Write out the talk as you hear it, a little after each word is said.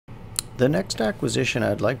The next acquisition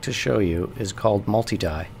I'd like to show you is called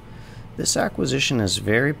Multidye. This acquisition is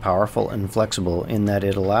very powerful and flexible in that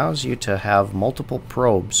it allows you to have multiple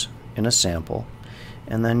probes in a sample,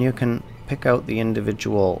 and then you can pick out the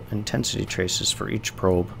individual intensity traces for each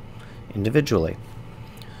probe individually.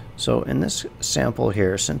 So in this sample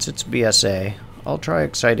here, since it's BSA, I'll try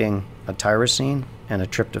exciting a tyrosine and a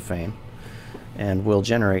tryptophan, and we'll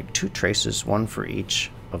generate two traces, one for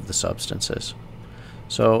each of the substances.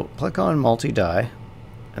 So click on Multidye,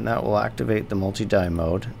 and that will activate the Multidye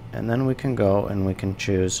mode, and then we can go and we can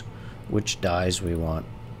choose which dyes we want.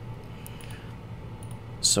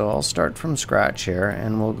 So I'll start from scratch here,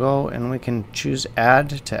 and we'll go and we can choose add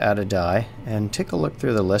to add a dye, and take a look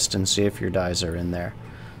through the list and see if your dyes are in there.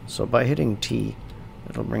 So by hitting T,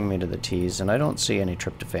 it'll bring me to the T's, and I don't see any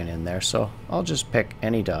tryptophan in there, so I'll just pick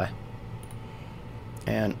any dye,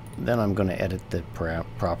 and then I'm going to edit the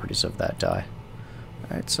properties of that dye.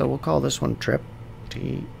 Alright, so we'll call this one Trip,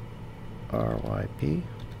 T-R-Y-P,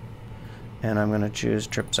 and I'm going to choose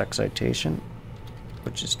Trip's excitation,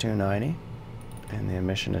 which is 290, and the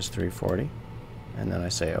emission is 340, and then I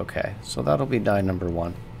say OK. So that'll be dye number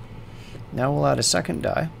 1. Now we'll add a second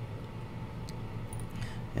dye,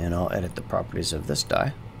 and I'll edit the properties of this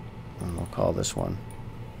dye, and we'll call this one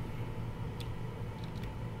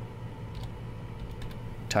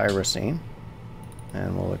Tyrosine,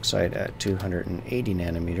 and we'll excite at 280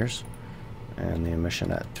 nanometers and the emission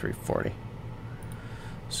at 340.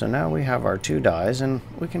 So now we have our two dyes, and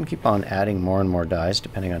we can keep on adding more and more dyes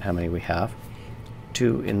depending on how many we have.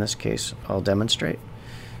 2 in this case I'll demonstrate.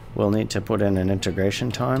 We'll need to put in an integration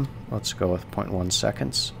time. Let's go with 0.1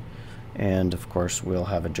 seconds, and of course we'll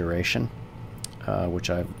have a duration which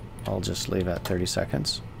I'll just leave at 30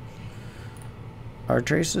 seconds. Our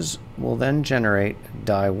traces will then generate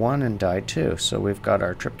dye 1 and dye 2. So we've got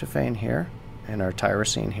our tryptophan here and our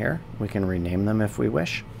tyrosine here. We can rename them if we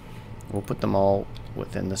wish. We'll put them all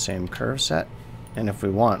within the same curve set, and if we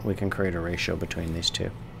want we can create a ratio between these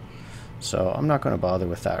two. So I'm not going to bother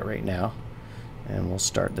with that right now, and we'll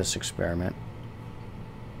start this experiment.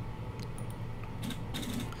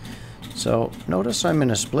 So notice I'm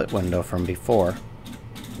in a split window from before.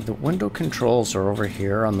 The window controls are over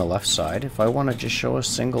here on the left side. If I want to just show a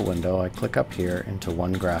single window, I click up here into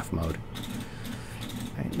one graph mode.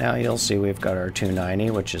 Right, now you'll see we've got our 290,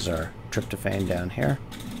 which is our tryptophan down here,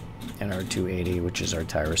 and our 280, which is our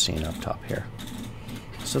tyrosine up top here.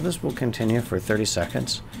 So this will continue for 30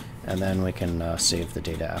 seconds, and then we can save the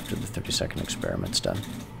data after the 30-second experiment's done.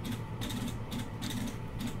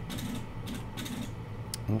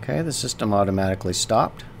 Okay, the system automatically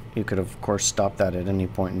stopped. You could of course stop that at any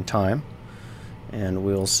point in time, and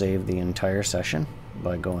we'll save the entire session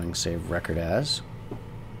by going save record as.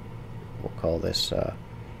 We'll call this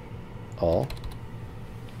all,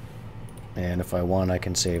 and if I want I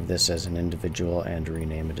can save this as an individual and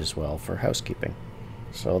rename it as well for housekeeping.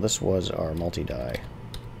 So this was our Multidye,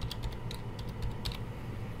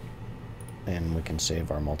 and we can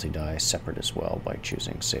save our Multidye separate as well by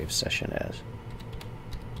choosing save session as.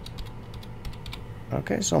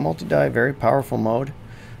 Okay, so Multidye, very powerful mode.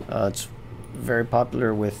 It's very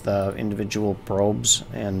popular with individual probes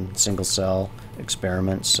and single cell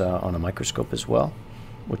experiments on a microscope as well,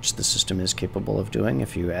 which the system is capable of doing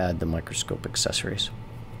if you add the microscope accessories.